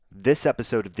This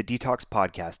episode of the Detox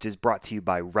Podcast is brought to you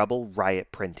by Rebel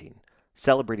Riot Printing.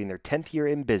 Celebrating their 10th year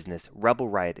in business, Rebel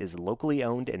Riot is locally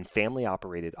owned and family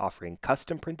operated, offering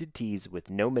custom printed tees with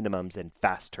no minimums and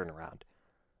fast turnaround.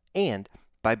 And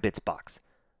by Bitsbox.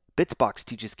 Bitsbox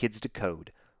teaches kids to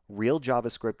code. Real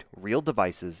JavaScript, real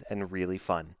devices, and really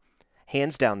fun.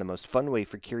 Hands down the most fun way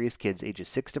for curious kids ages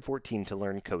 6 to 14 to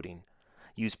learn coding.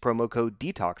 Use promo code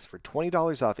DETOX for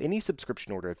 $20 off any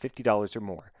subscription order of $50 or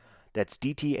more. That's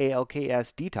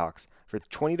DTALKS DETOX for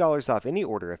 $20 off any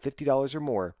order of $50 or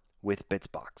more with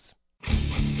Bitsbox.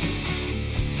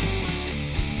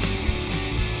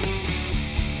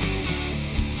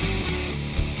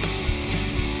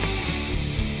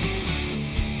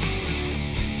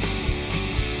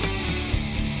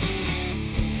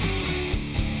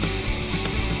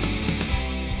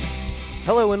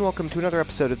 Hello and welcome to another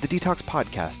episode of the Detox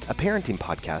Podcast, a parenting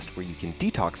podcast where you can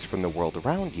detox from the world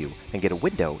around you and get a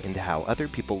window into how other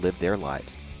people live their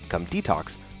lives. Come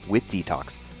detox with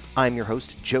Detox. I'm your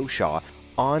host, Joe Shaw.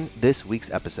 On this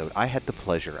week's episode, I had the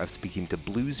pleasure of speaking to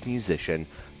blues musician,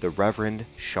 the Reverend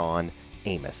Shawn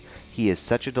Amos. He is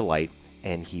such a delight,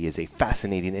 and he is a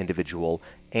fascinating individual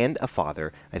and a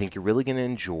father. I think you're really going to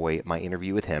enjoy my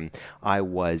interview with him. I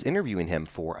was interviewing him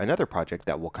for another project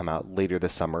that will come out later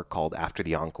this summer called After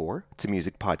the Encore. It's a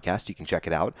music podcast. You can check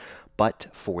it out. But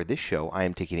for this show, I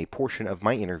am taking a portion of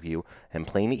my interview and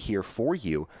playing it here for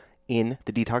you in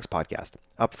the Detox Podcast.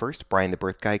 Up first, Brian the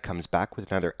Birth Guy comes back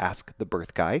with another Ask the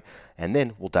Birth Guy, and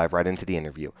then we'll dive right into the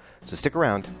interview. So stick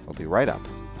around. I'll be right up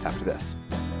after this.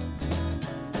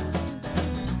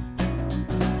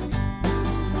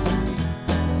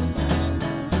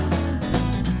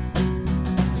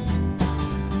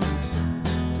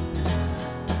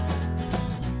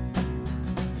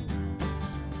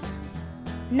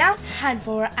 Now it's time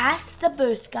for Ask the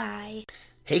Birth Guy.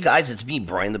 Hey guys, it's me,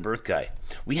 Brian the Birth Guy.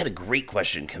 We had a great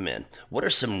question come in. What are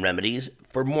some remedies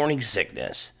for morning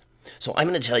sickness? So I'm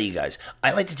going to tell you guys,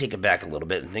 I like to take it back a little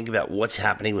bit and think about what's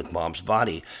happening with mom's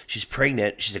body. She's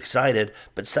pregnant, she's excited,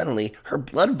 but suddenly her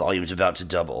blood volume is about to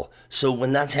double. So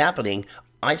when that's happening,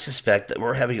 I suspect that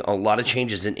we're having a lot of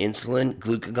changes in insulin,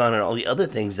 glucagon, and all the other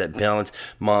things that balance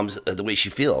mom's the way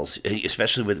she feels,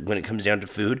 especially when it comes down to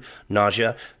food,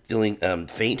 nausea, feeling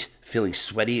faint, feeling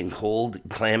sweaty and cold,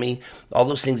 clammy, all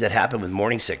those things that happen with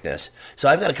morning sickness. So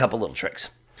I've got a couple little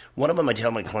tricks. One of them I tell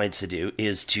my clients to do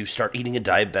is to start eating a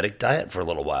diabetic diet for a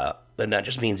little while. And that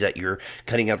just means that you're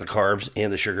cutting out the carbs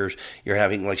and the sugars. You're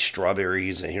having like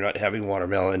strawberries, and you're not having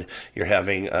watermelon. You're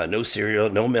having no cereal,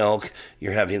 no milk.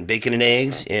 You're having bacon and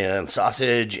eggs and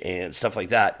sausage and stuff like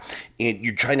that. And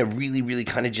you're trying to really, really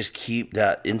kind of just keep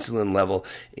that insulin level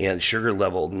and sugar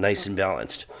level nice and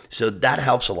balanced. So that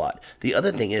helps a lot. The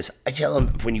other thing is, I tell them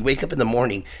when you wake up in the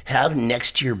morning, have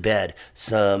next to your bed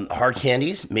some hard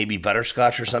candies, maybe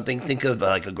butterscotch or something. Think of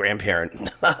like a grandparent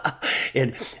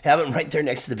and have them right there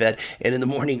next to the bed. And in the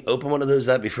morning, open one of those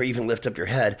up before you even lift up your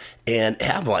head and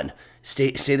have one.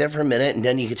 Stay there for a minute, and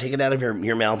then you can take it out of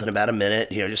your mouth in about a minute.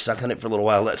 Just suck on it for a little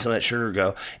while, let some of that sugar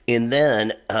go, and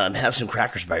then have some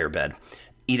crackers by your bed.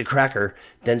 Eat a cracker,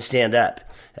 then stand up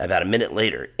about a minute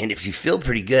later. And if you feel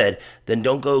pretty good, then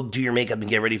don't go do your makeup and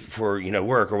get ready for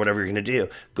work or whatever you're going to do.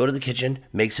 Go to the kitchen,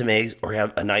 make some eggs, or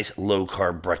have a nice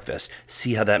low-carb breakfast.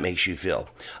 See how that makes you feel.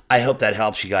 I hope that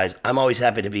helps you guys. I'm always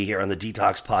happy to be here on the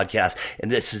Detox Podcast,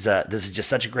 and this is just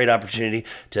such a great opportunity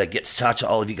to get to talk to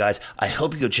all of you guys. I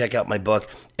hope you go check out my book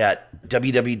at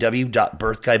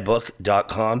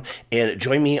www.birthguybook.com and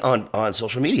join me on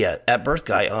social media at Birth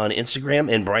Guy on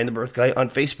Instagram and Brian the Birth Guy on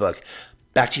Facebook.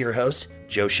 Back to your host,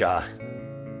 Joe Shaw.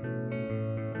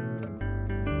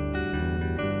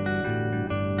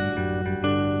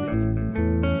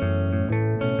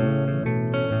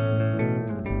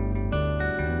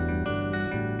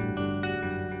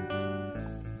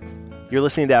 You're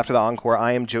listening to After the Encore.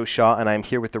 I am Joe Shaw, and I'm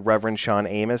here with the Reverend Shawn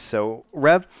Amos. So,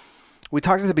 Rev, we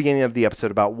talked at the beginning of the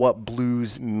episode about what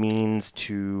blues means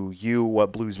to you,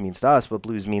 what blues means to us, what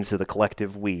blues means to the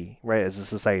collective we, right, as a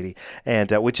society, and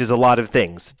which is a lot of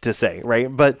things to say, right?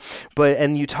 But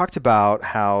and you talked about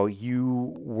how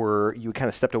you kind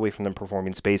of stepped away from the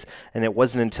performing space, and it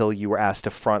wasn't until you were asked to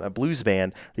front a blues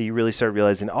band that you really started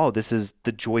realizing, oh, this is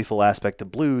the joyful aspect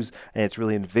of blues, and it's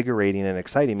really invigorating and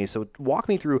exciting me. So walk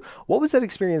me through, what was that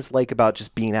experience like about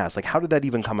just being asked? Like, how did that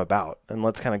even come about? And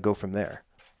let's kind of go from there.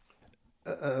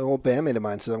 An old bandmate of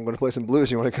mine said, I'm going to play some blues.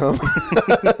 You want to come?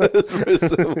 It's very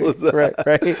simple as that. Right.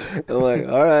 I'm like,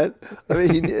 all right. I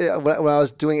mean, when I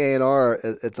was doing A&R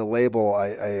at the label,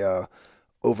 I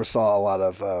oversaw a lot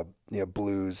of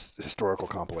blues historical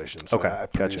compilations. Okay, I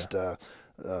produced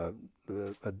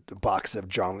a box of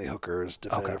John Lee Hooker's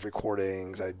definitive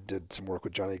recordings. I did some work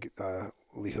with Johnny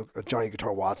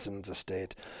Guitar Watson's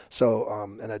estate. So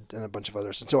and a bunch of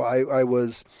others. And so I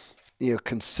was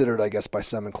considered, I guess, by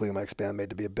Simon Cleo, my ex-bandmate,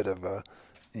 to be a bit of a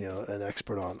an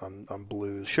expert on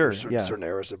blues. Sure. Certain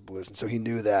eras of blues, and so he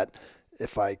knew that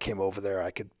if I came over there,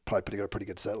 I could probably put together a pretty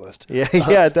good set list. Yeah,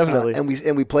 yeah, definitely.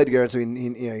 And we played together, so he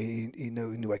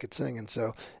knew I could sing, and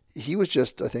so he was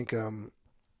just, I think,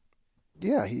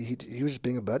 he was just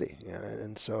being a buddy,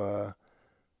 and so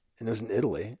and it was in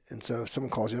Italy, and so if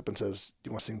someone calls you up and says, "Do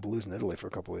you want to sing blues in Italy for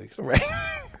a couple of weeks?" Right.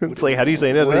 It's like, how do you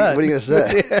say no to that? What are you gonna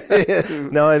say?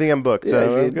 No, I think I'm booked. Yeah,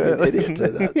 so if you're an idiot say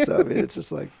that. So I mean, it's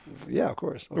just like, yeah, of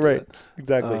course. Right.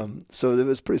 Exactly. So it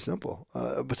was pretty simple.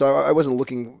 But so I wasn't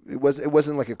looking. It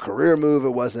wasn't like a career move. I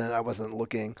wasn't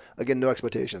looking. Again, no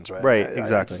expectations. Right. Right. I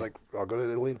Exactly. just like, I'll go to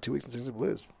Italy in 2 weeks and sing some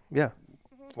blues. Yeah.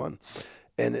 Fun.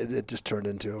 And it just turned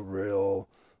into a real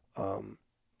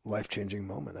life-changing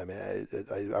moment. I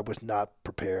mean, I was not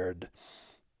prepared.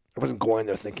 I wasn't going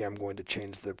there thinking I'm going to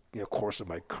change the course of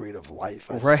my creative life.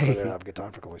 I just go there and have a good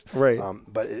time for a couple weeks. Right.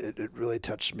 But it really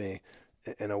touched me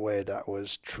in a way that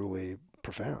was truly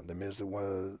profound. I mean,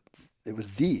 it was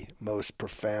the most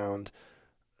profound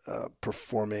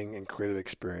performing and creative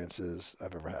experiences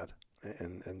I've ever had,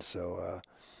 and so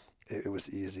it was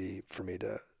easy for me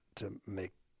to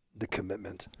make the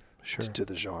commitment to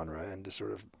the genre and to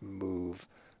sort of move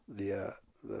the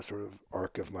sort of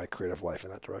arc of my creative life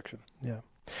in that direction. Yeah.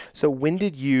 So when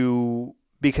did you,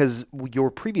 because your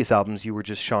previous albums, you were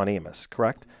just Shawn Amos,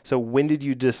 correct? So when did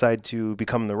you decide to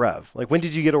become the Rev? Like, when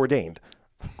did you get ordained?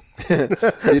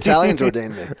 The Italians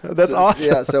ordained me. That's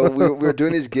awesome. Yeah, so we were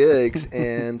doing these gigs,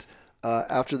 and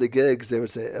after the gigs, they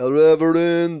would say, El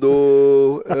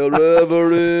Reverendo, El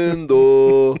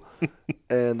Reverendo.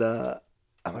 And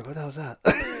I'm like, what the hell is that?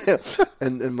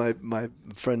 and my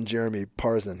friend Jeremy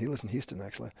Parzan, he lives in Houston,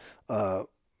 actually.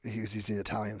 He's an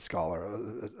Italian scholar,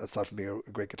 aside from being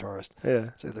a great guitarist. Yeah.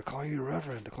 So they're calling you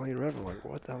Reverend. They're calling you Reverend. I'm like,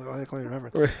 what the hell? Why are they calling you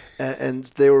Reverend? Right. And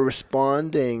they were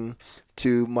responding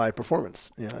to my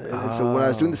performance. And so when I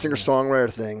was doing the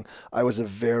singer-songwriter thing, I was a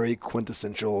very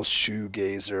quintessential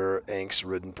shoegazer,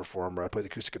 angst-ridden performer. I played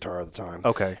acoustic guitar at the time.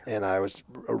 Okay. And I was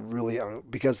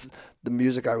because the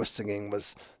music I was singing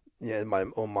was, in my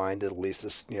own mind at least,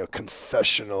 this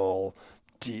confessional,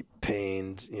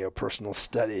 deep-pained, personal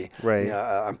study. Right.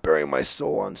 I'm bearing my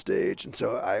soul on stage, and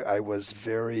so I was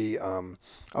very. I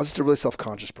was just a really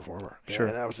self-conscious performer. Sure.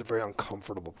 And I was a very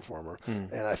uncomfortable performer,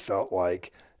 and I felt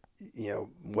like,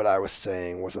 what I was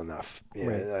saying was enough.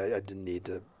 Right. I didn't need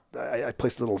to. I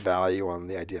placed little value on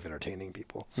the idea of entertaining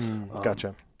people.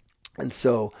 Gotcha. And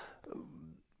so.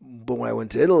 But when I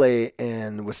went to Italy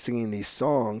and was singing these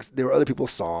songs, they were other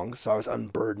people's songs, so I was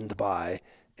unburdened by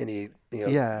any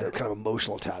kind of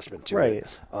emotional attachment to it.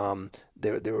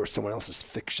 They were someone else's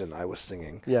fiction I was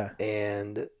singing. Yeah.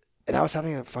 And I was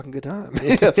having a fucking good time.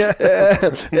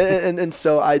 and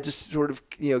so I just sort of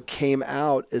came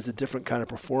out as a different kind of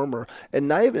performer, and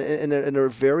not even in a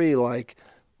very like.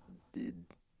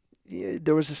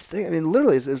 There was this thing. I mean,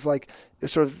 literally, it was like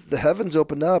sort of the heavens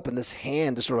opened up, and this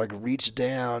hand just sort of like reached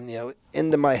down,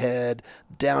 into my head,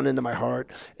 down into my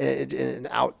heart, and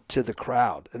out to the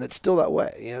crowd. And it's still that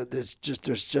way. There's just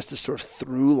this sort of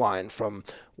through line from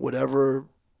whatever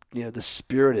the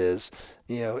spirit is,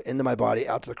 into my body,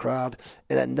 out to the crowd,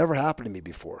 and that never happened to me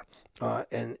before.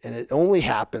 And it only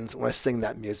happens when I sing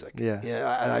that music. Yeah.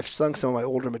 And I've sung some of my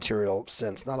older material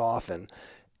since, not often.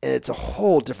 And it's a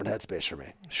whole different headspace for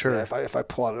me. Sure. If I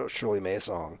pull out a Shirley May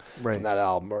song from that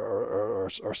album or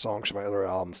songs from my other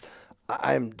albums,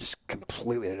 I'm just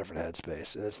completely in a different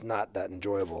headspace, and it's not that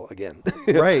enjoyable. Again,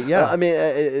 right? Yeah. I mean,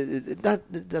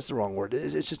 that's the wrong word.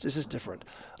 It's just different.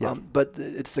 Yeah. But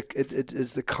it's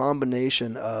the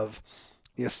combination of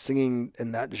singing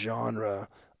in that genre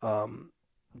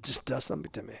just does something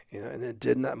to me. And it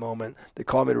did in that moment. They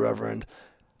called me the Reverend.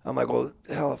 I'm like, well,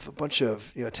 hell, if a bunch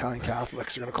of Italian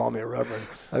Catholics are going to call me a reverend,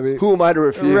 I mean, who am I to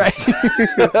refuse? Right.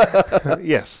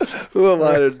 Yes. Who am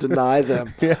I to deny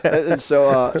them? Yeah. And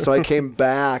so I came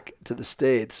back to the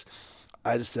States.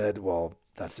 I just said, well,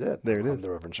 that's it. There it is. I'm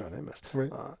the Reverend Shawn Amos. Right.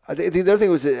 I think the other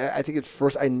thing was, I think at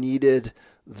first I needed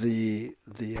like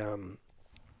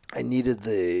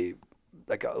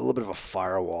a little bit of a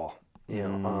firewall,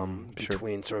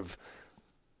 between sort of.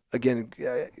 Again,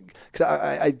 because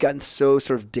I'd gotten so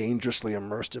sort of dangerously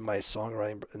immersed in my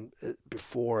songwriting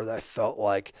before that I felt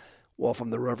like, well, if I'm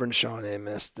the Reverend Shawn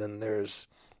Amos, then it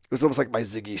was almost like my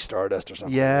Ziggy Stardust or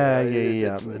something. Yeah,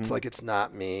 It's like, it's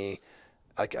not me.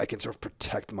 I can sort of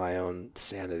protect my own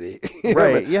sanity,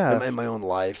 Right? Yeah. in my own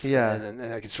life, Yeah. and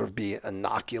I can sort of be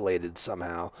inoculated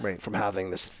somehow from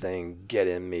having this thing get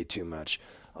in me too much.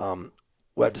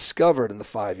 What I've discovered in the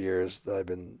 5 years that I've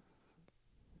been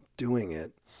doing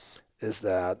it is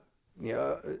that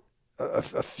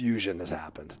a fusion has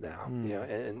happened now,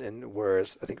 and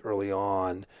whereas I think early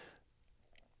on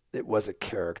it was a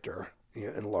character,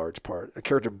 in large part, a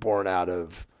character born out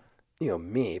of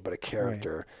me, but a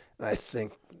character. And I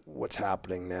think what's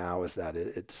happening now is that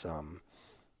it's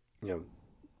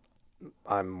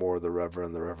I'm more the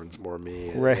Reverend, the Reverend's more me.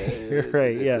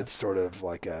 It's sort of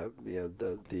like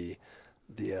the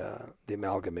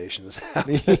amalgamation has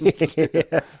happened.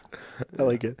 I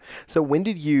like it. So when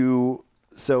did you?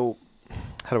 So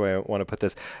how do I want to put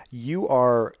this? You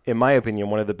are, in my opinion,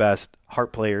 one of the best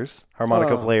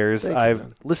harmonica players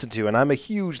I've listened to, and I'm a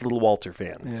huge Little Walter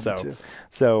fan. Yeah, me too.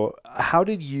 So how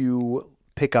did you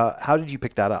pick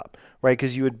that up? Right,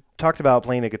 because you had talked about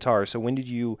playing a guitar. So when did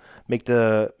you make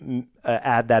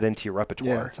add that into your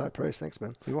repertoire? Yeah, it's high praise. Thanks,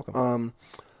 man. You're welcome.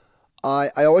 I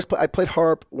played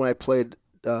harp when I played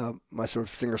my sort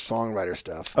of singer-songwriter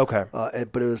stuff. Okay.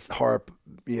 But it was harp,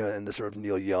 in the sort of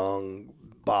Neil Young,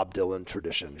 Bob Dylan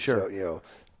tradition. Sure. So,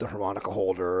 the harmonica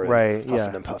holder, and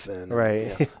huffing and puffing.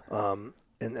 Right.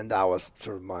 And that was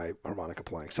sort of my harmonica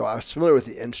playing. So I was familiar with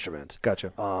the instrument.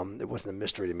 Gotcha. It wasn't a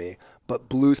mystery to me. But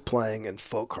blues playing and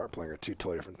folk harp playing are two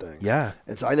totally different things. Yeah.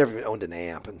 And so I never even owned an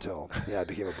amp until I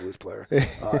became a blues player.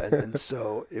 And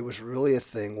so it was really a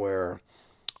thing where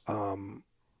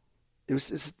it was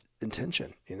just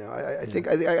intention. I think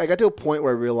I got to a point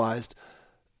where I realized,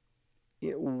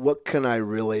 what can I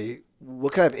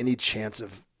have any chance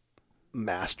of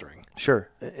mastering? Sure.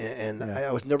 And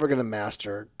I was never going to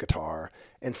master guitar.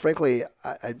 And frankly,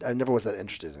 I never was that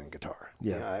interested in guitar.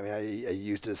 Yeah. I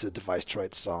used it as a device to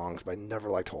write songs, but I never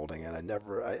liked holding it.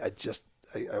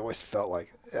 I always felt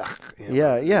like, ugh.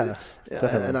 Yeah.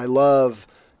 And I love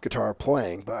guitar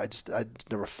playing, but I just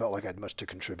never felt like I had much to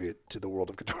contribute to the world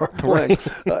of guitar playing.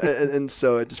 And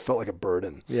so it just felt like a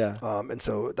burden. Yeah. And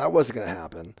so that wasn't going to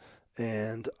happen.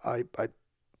 And I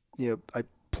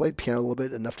played piano a little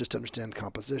bit, enough just to understand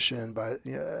composition, but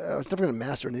I was never going to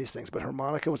master any of these things. But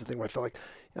harmonica was the thing where I felt like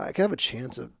I could have a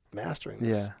chance of mastering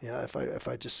this. Yeah. If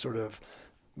I just sort of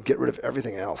get rid of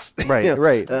everything else. Right.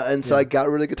 Right. And so I got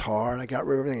rid of guitar and I got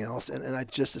rid of everything else, and I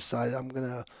just decided I'm going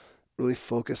to really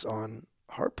focus on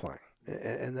harp playing,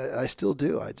 and I still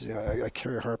do. I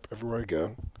carry a harp everywhere I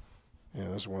go. Yeah,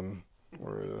 there's one.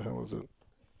 Where the hell is it?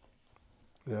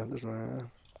 Yeah, there's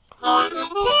one.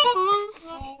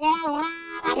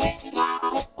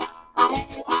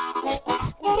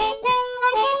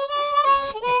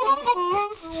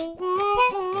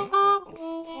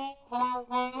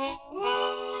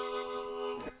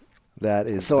 That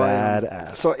is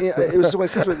badass. So it was one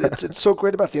of those things. It's so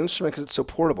great about the instrument because it's so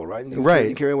portable, right? And you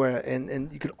can carry anywhere,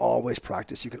 and you can always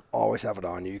practice. You can always have it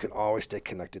on you. You can always stay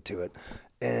connected to it,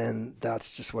 and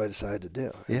that's just what I decided to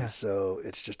do. Yeah. And so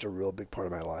it's just a real big part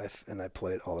of my life, and I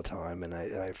play it all the time. And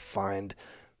I find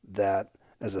that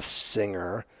as a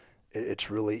singer,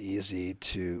 it's really easy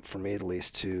for me at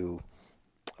least, to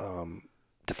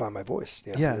find my voice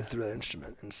through that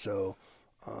instrument, and so.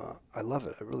 I love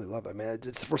it. I really love it. I mean,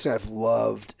 it's the first thing I've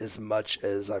loved as much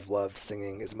as I've loved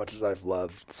singing, as much as I've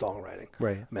loved songwriting.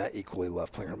 Right. I mean, I equally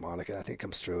love playing harmonica, and I think it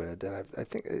comes through. And I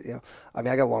think, I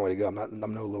mean, I got a long way to go.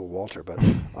 I'm no Little Walter, but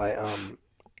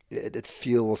it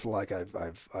feels like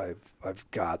I've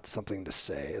got something to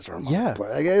say as a harmonica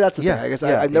player. That's the thing. I guess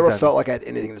I've never felt like I had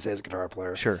anything to say as a guitar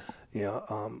player. Sure.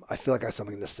 I feel like I have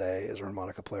something to say as a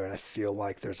harmonica player, and I feel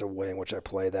like there's a way in which I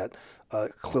play that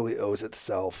clearly owes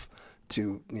itself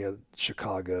to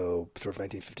Chicago sort of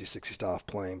 1950s, 60s style of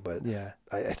playing, but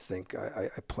I think I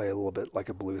play a little bit like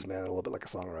a blues man, a little bit like a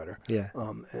songwriter. Yeah.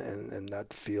 And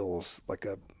that feels like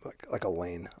a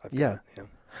lane I've got. Yeah.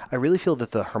 I really feel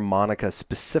that the harmonica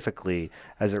specifically,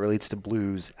 as it relates to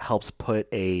blues, helps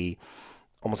put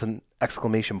almost an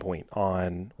exclamation point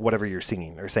on whatever you're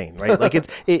singing or saying, right? Like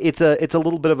it's a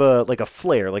little bit of a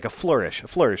flair, like a flourish. A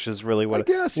flourish is really what I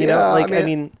guess.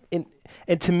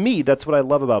 And to me, that's what I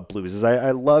love about blues is I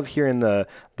love hearing the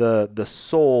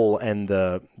soul and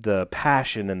the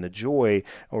passion and the joy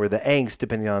or the angst,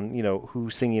 depending on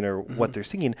who's singing or what they're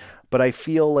singing. But I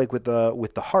feel like with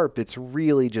the harp, it's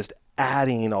really just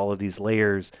adding all of these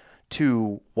layers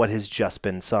to what has just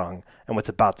been sung and what's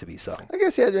about to be sung. I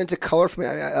guess it's a color for me.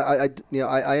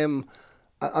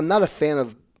 I'm not a fan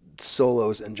of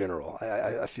solos in general.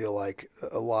 I feel like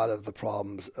a lot of the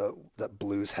problems that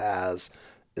blues has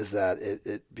is that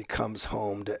it becomes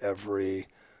home to every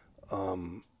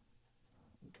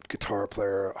guitar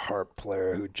player, harp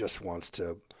player who just wants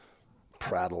to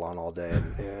prattle on all day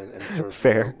and sort of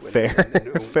fair.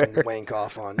 And wank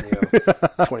off on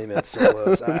 20-minute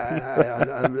solos.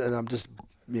 I'm just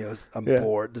I'm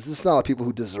bored. This is not a lot of people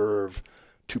who deserve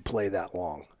to play that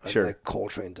long. Sure. Like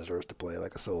Coltrane deserves to play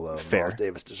like a solo. Fair. Miles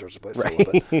Davis deserves to play a solo.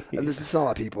 But and this is not a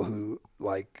lot of people who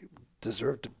like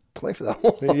deserve to play for that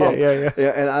long. Yeah.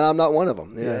 And I'm not one of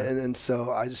them. Yeah. And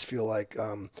so I just feel like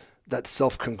that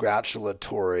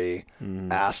self-congratulatory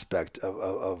aspect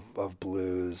of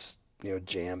blues,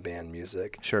 jam band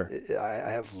music. Sure. I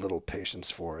have little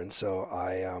patience for, and so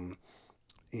I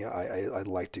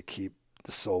like to keep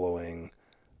the soloing.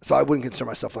 So I wouldn't consider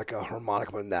myself like a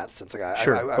harmonica in that sense. Like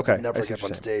I would never get up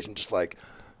on stage and just like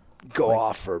go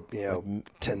off for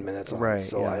 10 minutes on it.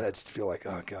 So I just feel like,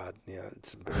 oh God,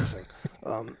 it's embarrassing.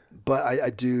 But I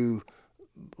do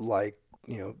like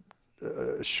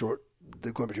short.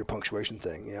 Going back to your punctuation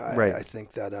thing, I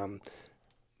think that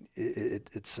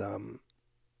it's what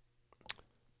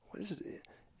is it?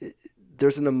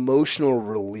 There's an emotional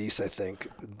release, I think,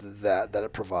 that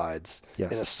it provides in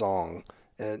a song.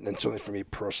 And certainly for me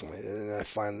personally, and I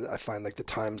find like the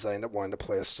times I end up wanting to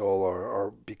play a solo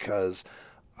are because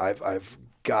I've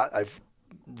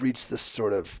reached this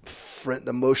sort of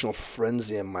emotional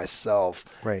frenzy in myself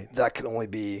that can only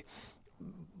be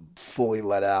fully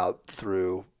let out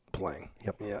through playing.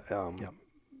 Yep.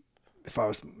 If I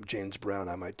was James Brown,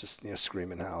 I might just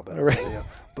scream and howl, but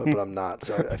but I'm not.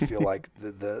 So I feel like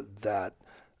that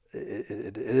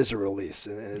it is a release,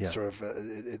 and it's sort of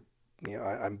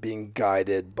I'm being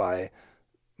guided by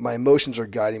my emotions are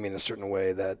guiding me in a certain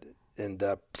way that end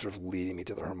up sort of leading me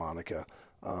to the harmonica.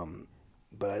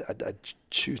 But I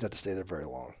choose not to stay there very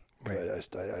long. Right. I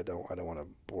don't want to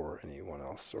bore anyone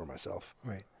else or myself.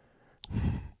 Right.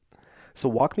 So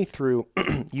walk me through.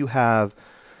 You have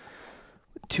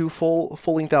 2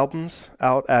 full-length albums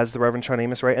out as the Reverend Shawn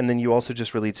Amos, right? And then you also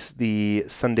just released the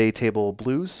Sunday Table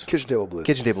Blues. Kitchen Table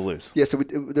Blues. Yeah. So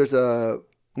there's a.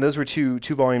 And those were two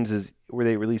volumes. Were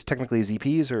they released technically as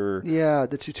EPs or? Yeah,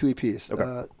 the two EPs.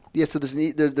 Okay. So there's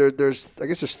I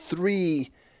guess there's 3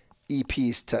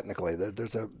 EPs technically.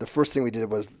 The first thing we did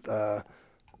was the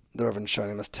Reverend Shawn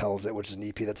Amos Tells It, which is an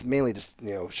EP that's mainly just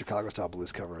Chicago style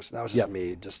blues covers. And that was just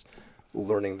me just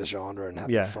learning the genre and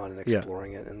having fun and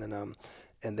exploring it. And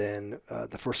then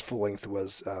the first full length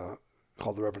was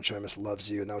called The Reverend Shawn Amos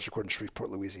Loves You, and that was recorded in Shreveport,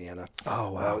 Louisiana.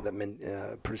 Oh wow!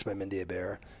 Produced by Mindy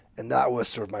Bear, and that was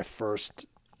sort of my first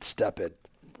step at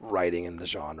writing in the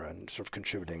genre and sort of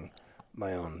contributing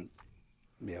my own,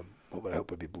 what I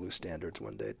hope would be blues standards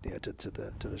one day, to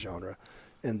the genre.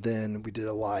 And then we did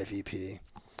a live EP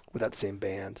with that same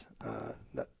band,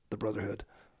 the Brotherhood,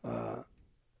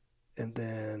 and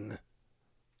then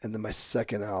my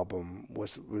second album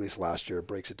was released last year,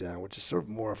 Breaks It Down, which is sort of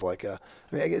more of like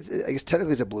I guess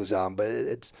technically it's a blues album, but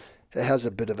it has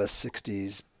a bit of a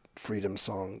 60s freedom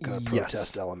song kind of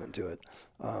protest element to it.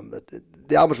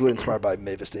 The album was really inspired by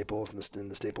Mavis Staples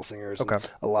and the Staple Singers. Okay. And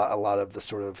a lot of the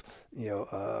sort of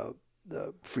the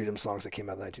freedom songs that came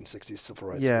out in the 1960s civil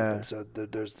rights movement. So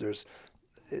there's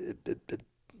it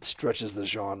stretches the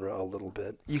genre a little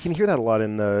bit. You can hear that a lot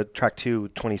in the track 2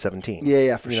 2017.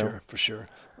 Yeah, for sure.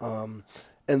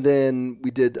 And then we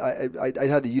did. I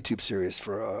had a YouTube series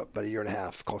for about a year and a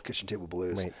half called Kitchen Table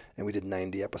Blues, and we did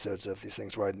 90 episodes of these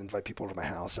things where I'd invite people to my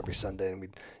house every Sunday, and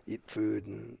we'd eat food,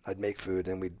 and I'd make food,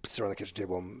 and we'd sit around the kitchen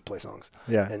table and play songs.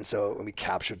 Yeah. And so we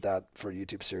captured that for a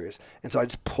YouTube series, and so I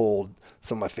just pulled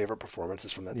some of my favorite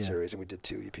performances from that series, and we did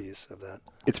 2 EPs of that.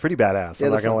 It's pretty badass.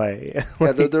 I'm not gonna lie.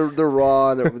 Yeah, they're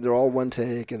raw. They're all one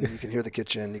take, and you can hear the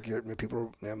kitchen. You can hear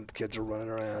people. The kids are running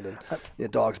around, and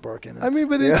dogs barking. And, I mean,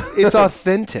 but it's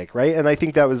authentic, right? And I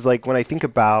think that was like when I think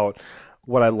about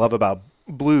what I love about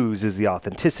blues is the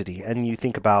authenticity. And you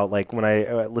think about like when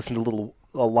I listen to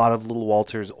a lot of Little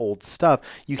Walter's old stuff,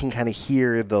 you can kind of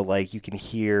hear the graininess,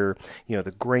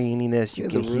 you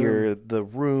can hear the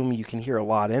room, you can hear a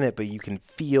lot in it, but you can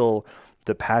feel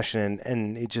the passion,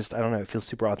 and it just, I don't know, it feels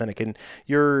super authentic. And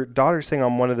your daughter sang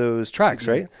on one of those tracks,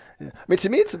 right? Yeah. I mean, to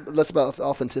me, it's less about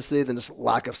authenticity than just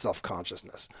lack of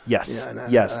self-consciousness. Yes.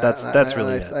 That's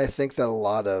really it. I think that a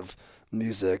lot of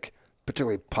music,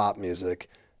 particularly pop music,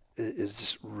 is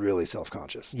just really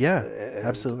self-conscious. Yeah,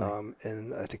 absolutely.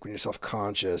 And I think when you're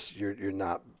self-conscious, you're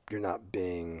not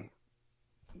being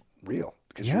real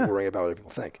because you're worrying about what other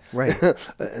people think. Right.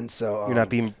 And so you're not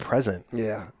being present.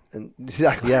 Yeah. And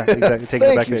exactly. Yeah, exactly. Take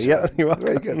it back. Yeah, you're welcome.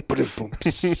 Very good.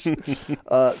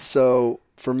 So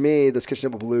for me, those Kitchen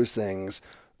Table Blues things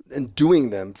and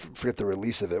doing them, forget the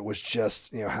release of it, was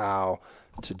just how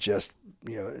to just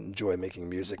enjoy making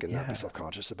music and not be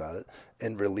self-conscious about it.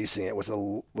 And releasing it was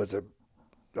on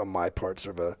my part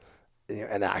sort of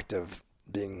an act of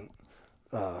being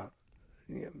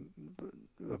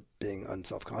being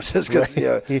unself-conscious, because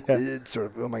it's sort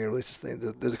of, oh, am I going to release this thing?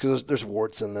 There's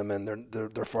warts in them, and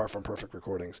they're far from perfect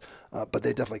recordings, but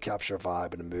they definitely capture a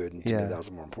vibe and a mood, and to me that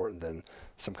was more important than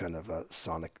some kind of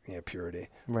sonic purity.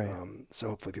 Right. So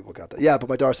hopefully people got that. Yeah, but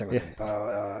my daughter sang with me,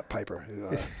 Piper,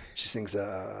 who she sings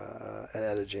an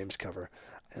Etta James cover.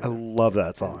 I love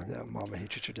that song. Mama, he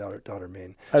treats your daughter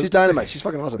mean. She's dynamite. She's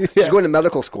fucking awesome. She's going to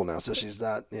medical school now, so she's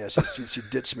not. Yeah, she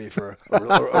ditched me for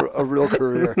a real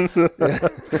career. Yeah.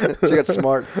 She got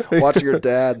smart watching her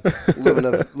dad live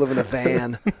in a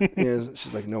van.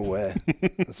 She's like, no way.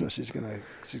 And so she's gonna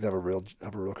have a real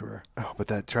career. Oh, but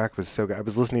that track was so good. I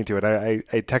was listening to it. I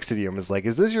texted you and was like,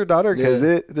 "Is this your daughter? Because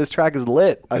this track is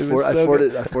lit." I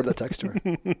forwarded that text to her.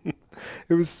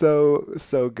 It was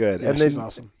so good. Yeah, and then she's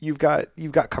awesome. You've got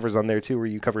covers on there too, where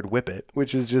you covered "Whip It,"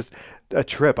 which is just a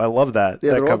trip. I love that.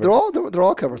 Yeah, that they're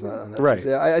all covers on that. Right.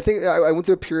 Yeah, I think I went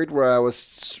through a period where I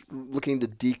was looking to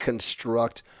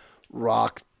deconstruct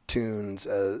rock tunes.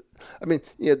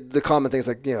 The common things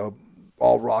like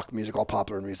all rock music, all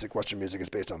popular music, Western music is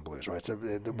based on blues, right? So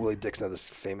Willie Dixon had this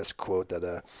famous quote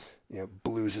that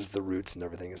blues is the roots and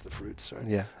everything is the fruits, right?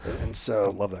 Yeah. And so I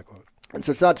love that quote. And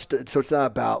so it's not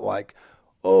about like,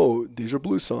 oh, these are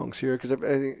blues songs here, because I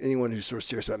think anyone who's sort of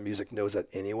serious about music knows that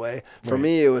anyway. For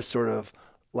me, it was sort of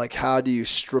like, how do you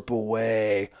strip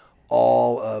away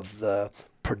all of the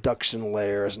production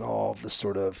layers and all of the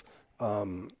sort of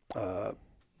the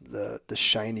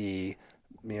shiny,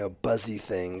 buzzy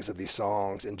things of these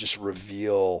songs, and just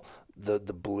reveal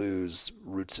the blues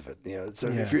roots of it. So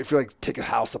if you like take a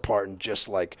house apart and just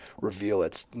like reveal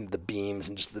the beams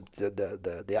and just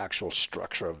the actual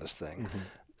structure of this thing. Mm-hmm.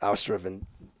 I was sort of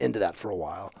into that for a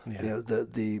while. Yeah.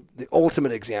 The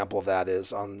ultimate example of that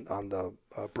is on the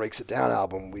Breaks It Down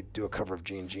album. We do a cover of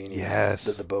Gene Genie,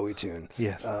 the Bowie tune,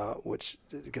 which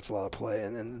gets a lot of play,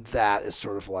 and that is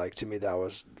sort of like, to me, that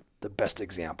was the best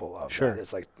example of that.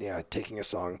 It's like taking a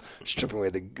song, stripping away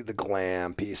the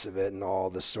glam piece of it and all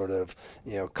this sort of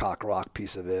cock rock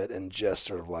piece of it, and just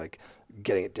sort of like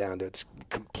getting it down to its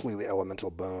completely elemental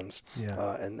bones.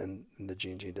 And the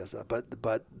Gene does that.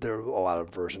 But there are a lot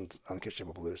of versions on the Kitchen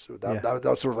Table Blues. So that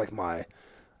was sort of like my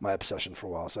obsession for a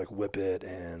while. It's like Whip It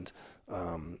and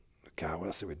God, what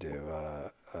else did we do?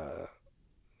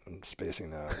 I'm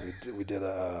spacing now. We did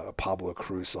a Pablo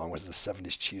Cruz song, which is a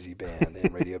 70s cheesy band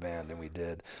and radio band, and we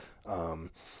did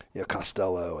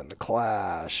Costello and the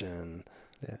Clash and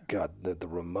God, the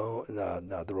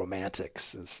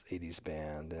Romantics, this 80s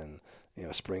band, and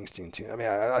Springsteen too. I mean,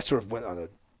 I sort of went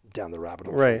down the rabbit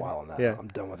hole for a while on that. I'm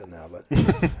done with it now, but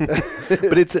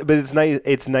but it's nice.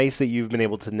 It's nice that you've been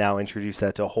able to now introduce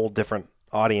that to a whole different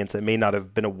audience that may not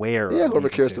have been aware. Yeah, whoever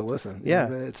cares to listen. Yeah,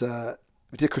 it's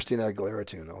we did Christina Aguilera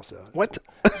tune also. What?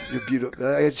 You're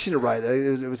beautiful. She didn't write.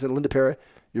 It was Linda Perry.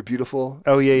 You're beautiful.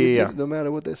 Oh yeah. No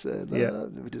matter what they said.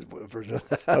 We did a version of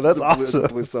that. Oh, that's awesome. The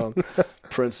blues song.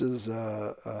 Prince's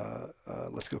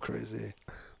 "Let's Go Crazy."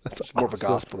 It's more of a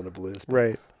gospel than a blues. But,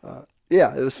 right.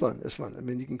 Yeah, it was fun. I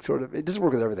mean, you can sort of, it doesn't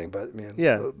work with everything, but I mean,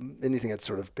 anything that's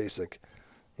sort of basic,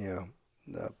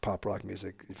 pop rock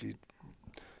music. If you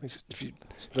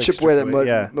chip away that mud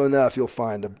enough, you'll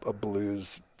find a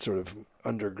blues sort of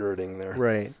undergirding there.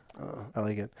 Right. I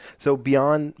like it. So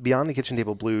beyond the Kitchen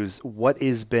Table Blues, what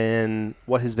has been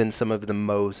some of the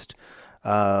most,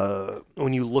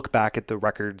 when you look back at the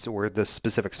records or the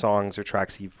specific songs or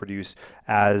tracks you've produced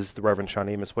as the Reverend Shawn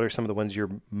Amos, what are some of the ones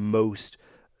you're most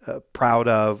proud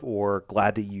of, or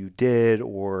glad that you did,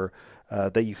 or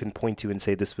that you can point to and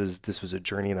say this was a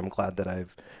journey, and I'm glad that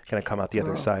I've kind of come out the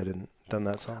other side and done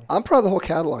that song? I'm proud of the whole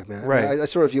catalog, man. Right. I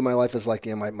sort of view my life as like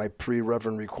my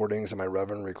pre-Reverend recordings and my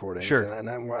Reverend recordings. Sure. And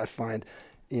I find,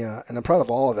 and I'm proud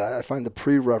of all of that. I find the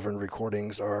pre-Reverend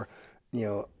recordings are,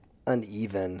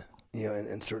 uneven,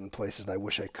 in certain places. And I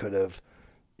wish I could have,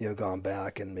 gone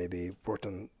back and maybe worked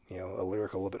on, a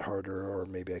lyric a little bit harder, or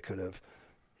maybe I could have,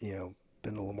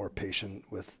 been a little more patient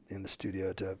in the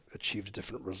studio to achieve a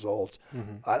different result.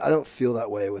 Mm-hmm. I don't feel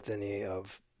that way with any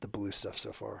of the blues stuff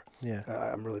so far. Yeah,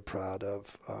 I'm really proud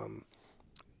of,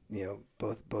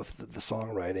 both the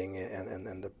songwriting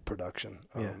and the production.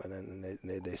 And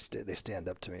they stand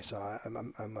up to me. So I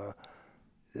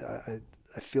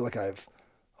feel like I've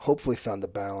hopefully found the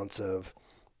balance of,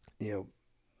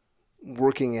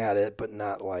 working at it, but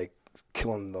not like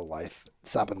stopping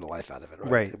the life out of it,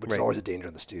 right? Which is always a danger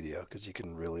in the studio, because you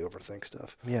can really overthink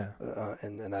stuff. Yeah.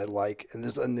 And I like,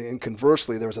 and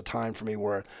conversely, there was a time for me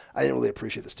where I didn't really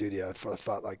appreciate the studio. I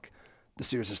thought like the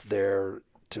studio's just there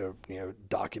to,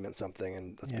 document something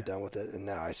and let's be done with it. And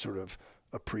now I sort of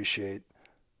appreciate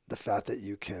the fact that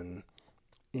you can,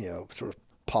 sort of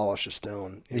polish a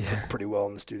stone pretty well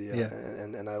in the studio. Yeah.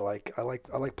 And I like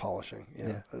polishing,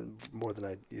 more than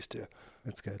I used to.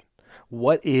 That's good.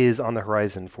 What is on the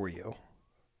horizon for you?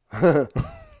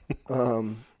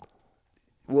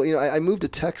 Well, I moved to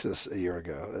Texas a year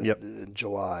ago in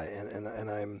July,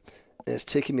 and it's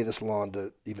taking me this long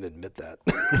to even admit that.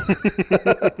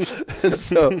 And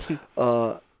so,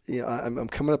 I'm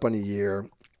coming up on a year,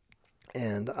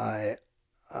 and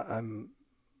I'm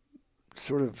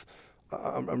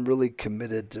really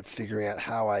committed to figuring out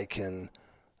how I can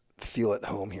feel at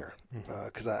home here,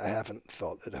 because I haven't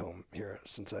felt at home here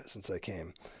since I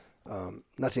came.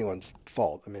 Not anyone's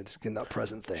fault. I mean, it's in that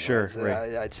present thing. Sure,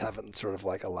 right? I just haven't sort of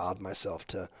allowed myself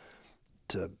to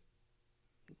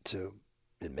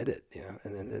admit it,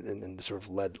 and to sort of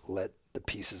let the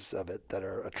pieces of it that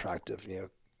are attractive,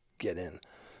 get in.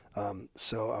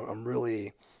 So I'm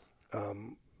really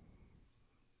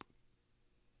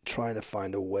trying to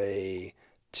find a way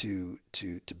to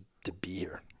be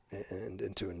here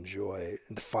and to enjoy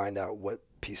and to find out what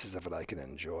pieces of it I can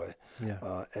enjoy.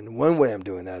 Yeah. And one way I'm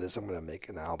doing that is I'm going to make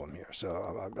an album here.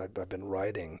 So I've been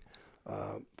writing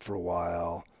for a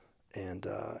while, and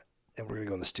we're going to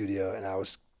go in the studio, and I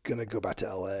was going to go back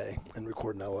to LA and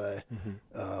record in LA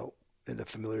in a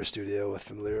familiar studio with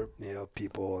familiar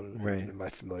people and in my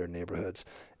familiar neighborhoods.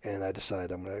 And I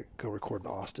decided I'm going to go record in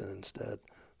Austin instead.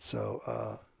 So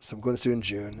I'm going to the studio in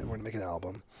June, and we're going to make an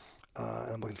album.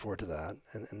 And I'm looking forward to that.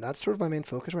 And that's sort of my main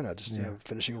focus right now, just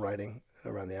finishing writing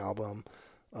around the album,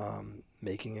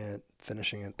 making it,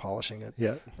 finishing it, polishing it,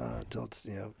 till it's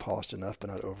polished enough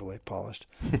but not overly polished.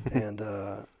 And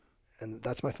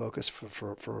that's my focus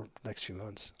for next few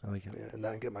months. I like it. Yeah, and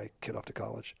then get my kid off to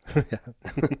college.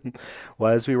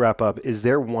 Well, as we wrap up, is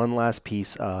there one last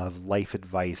piece of life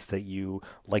advice that you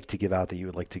like to give out that you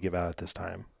would like to give out at this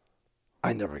time?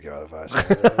 I never give out advice.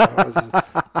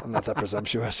 I'm not that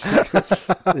presumptuous.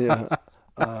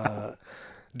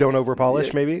 Don't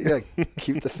over-polish, maybe? Yeah,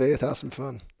 keep the faith, have some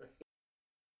fun.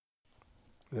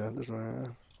 Yeah, there's my...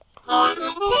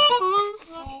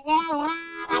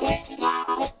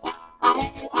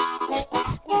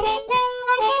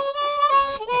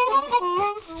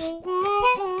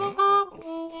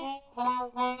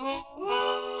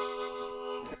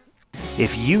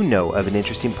 If you know of an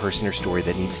interesting person or story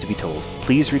that needs to be told,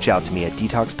 please reach out to me at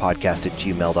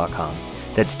detoxpodcast@gmail.com.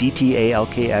 That's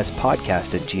DTALKS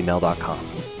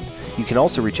podcast@gmail.com. You can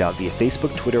also reach out via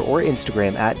Facebook, Twitter, or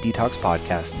Instagram at Detox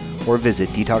Podcast, or visit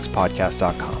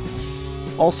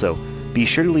detoxpodcast.com. Also, be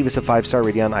sure to leave us a 5-star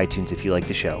rating on iTunes if you like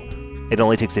the show. It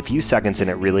only takes a few seconds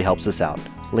and it really helps us out.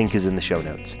 Link is in the show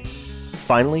notes.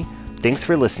 Finally, thanks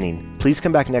for listening. Please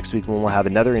come back next week when we'll have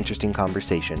another interesting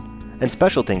conversation. And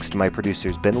special thanks to my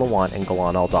producers Ben Lawant and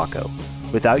Galan Aldaco.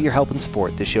 Without your help and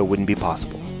support, this show wouldn't be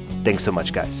possible. Thanks so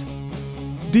much, guys.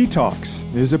 Detox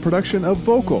is a production of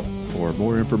Vocal. For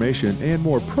more information and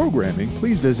more programming,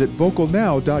 please visit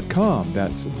vocalnow.com.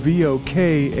 That's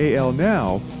VOKAL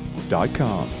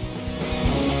now.com.